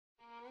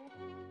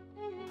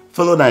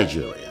Fellow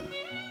Nigerian,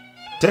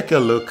 take a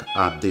look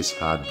at this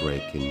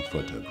heartbreaking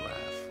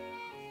photograph.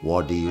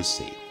 What do you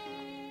see?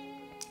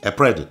 A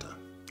predator,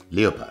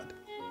 leopard.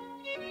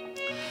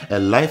 A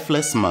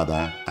lifeless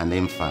mother and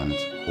infant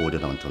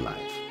holding on to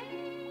life.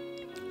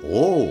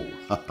 Oh,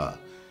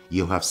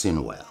 you have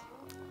seen well,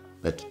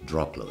 but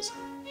draw closer.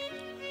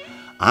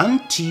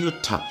 Aren't you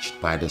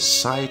touched by the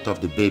sight of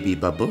the baby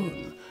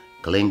baboon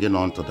clinging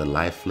on to the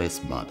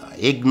lifeless mother,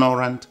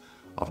 ignorant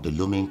of the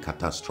looming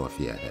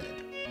catastrophe ahead?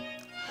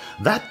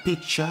 That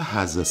picture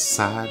has a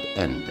sad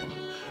ending.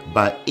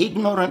 By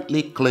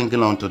ignorantly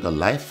clinging on to the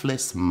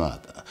lifeless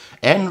mother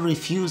and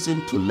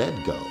refusing to let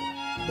go,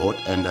 both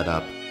ended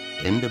up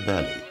in the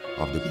belly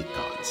of the big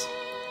cats.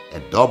 A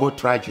double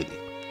tragedy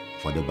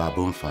for the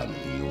baboon family,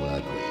 you will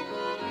agree.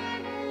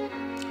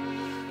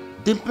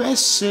 The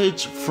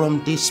message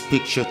from this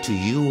picture to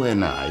you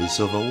and I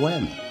is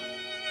overwhelming.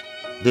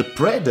 The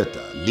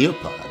predator,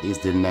 leopard, is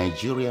the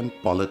Nigerian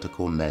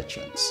political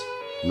merchants,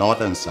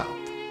 north and south.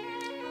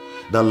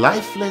 The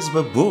lifeless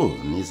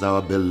baboon is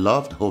our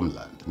beloved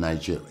homeland,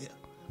 Nigeria,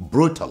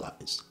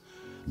 brutalized,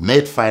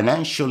 made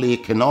financially,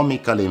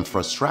 economically,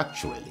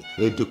 infrastructurally,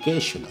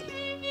 educationally,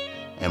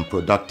 and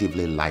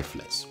productively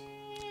lifeless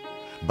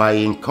by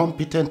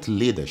incompetent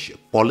leadership,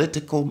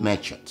 political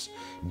merchants,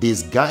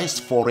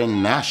 disguised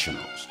foreign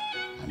nationals,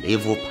 and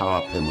evil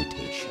power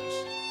permutations.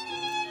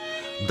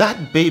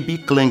 That baby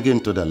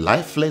clinging to the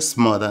lifeless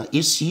mother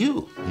is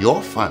you,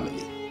 your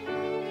family,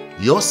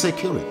 your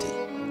security,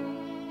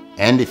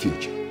 and the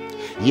future.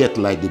 Yet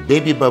like the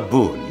baby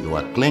baboon, you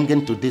are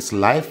clinging to this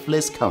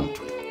lifeless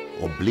country,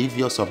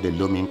 oblivious of the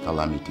looming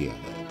calamity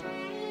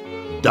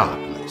ahead.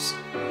 Darkness.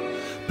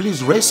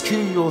 Please rescue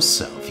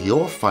yourself,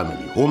 your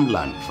family,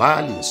 homeland,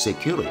 values,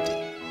 security,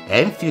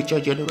 and future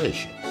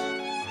generations.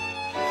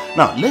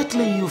 Now,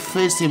 lately you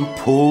face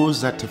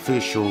imposed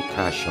artificial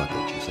cash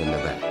shortages in the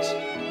banks,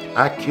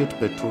 acute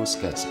petrol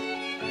scarcity,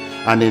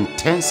 and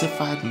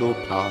intensified low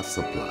power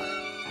supply.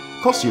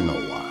 Cause you know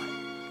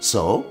why.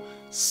 So,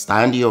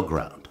 stand your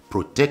ground,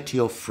 protect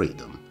your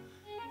freedom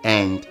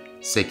and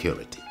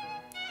security.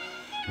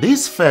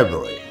 This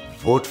February,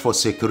 vote for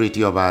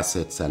security of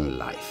assets and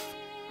life,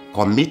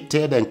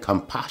 committed and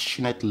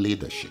compassionate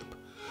leadership,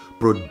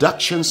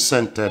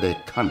 production-centered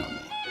economy,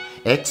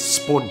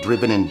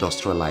 export-driven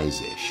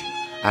industrialization,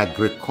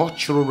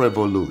 agricultural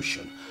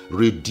revolution,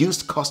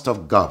 reduced cost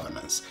of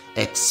governance,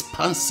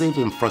 expansive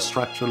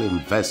infrastructural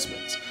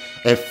investments,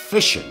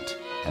 efficient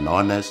and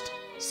honest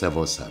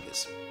civil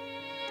service.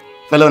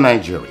 Fellow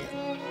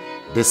Nigerian,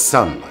 the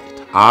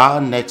sunlight, our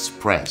next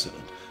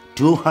president,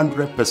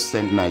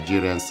 200%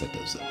 Nigerian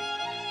citizen,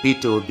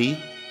 Peter Obi,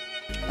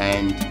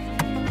 and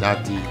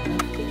Daddy,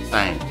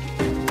 thank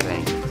you,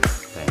 thank you,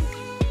 thank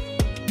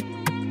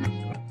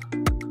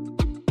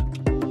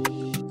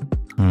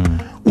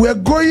you. We're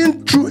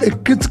going through a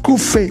critical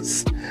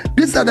phase.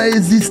 This is an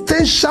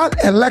existential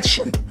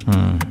election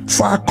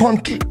for our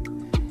country.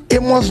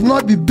 It must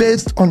not be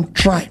based on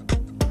tribe.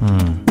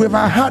 We've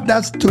heard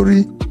that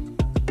story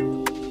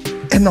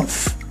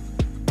enough.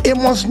 It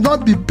must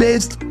not be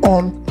based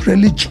on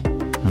religion.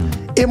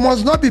 It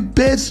must not be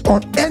based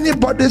on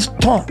anybody's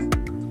tongue.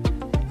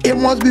 It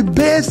must be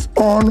based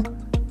on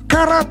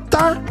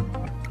character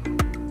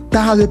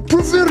that has a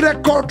proven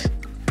record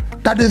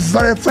that is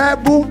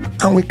verifiable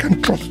and we can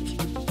trust.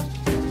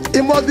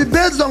 It must be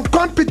based on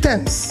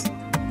competence.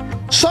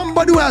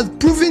 Somebody who has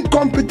proven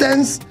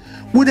competence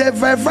with a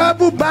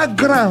verifiable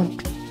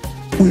background.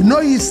 We know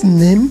his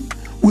name.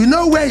 We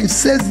know where he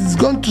says he's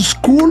gone to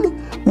school,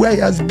 where he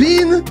has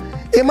been.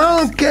 In my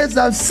own case,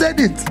 I've said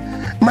it.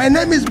 My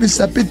name is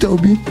Mr. Peter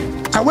Obi.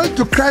 I went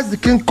to Christ the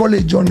King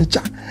College,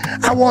 Onitsha.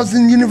 I was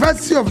in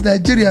University of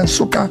Nigeria,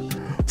 Nsukka.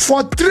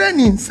 For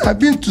trainings, I've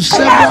been to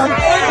several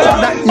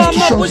other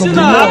institutions of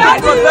the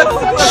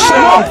world,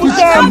 some of which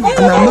I'm an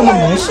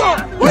anonymous,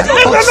 like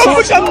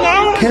Oxford,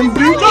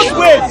 Cambridge.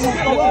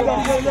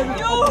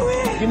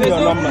 Give me your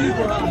number.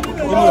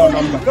 Give me your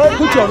number.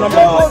 Put your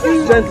number.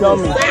 Then tell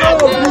me.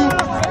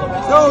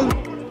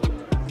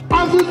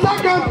 As we start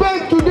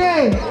campaign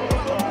today,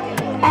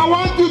 I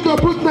want you to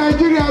put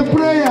Nigeria in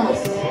prayers.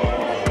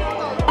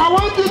 I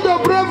want you to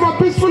pray for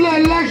peaceful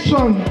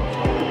election.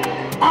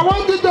 I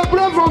want you to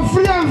pray for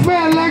free and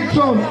fair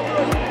election.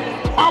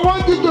 I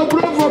want you to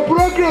pray for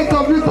progress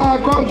of this our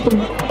country.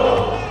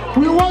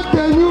 We want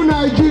a new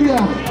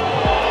Nigeria.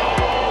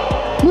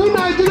 New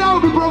Nigeria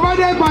will be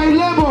provided by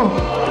Labour.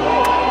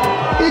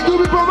 It will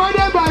be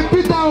provided by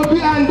Peter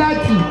Obi and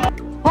Daddy.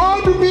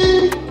 Hold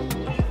me,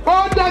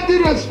 hold Daddy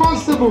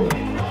responsible.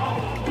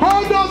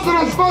 Hold us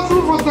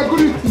responsible for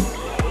security.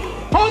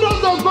 Hold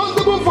us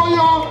responsible for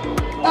your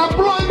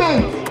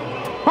employment.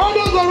 Hold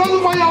us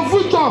responsible for your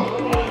future.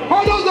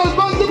 Hold us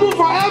responsible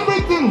for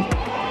everything.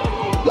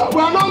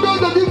 We are not going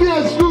to give you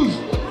excuse.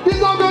 This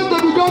is not going to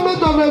be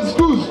government of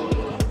excuse.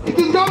 It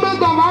is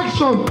government of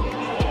action.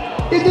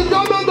 It is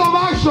government of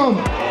action.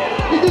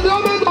 It is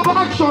government of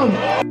action.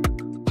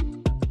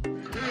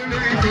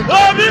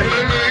 Obi!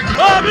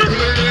 Obi!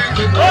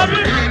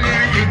 Obi!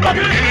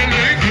 Obi!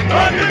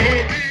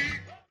 Obi!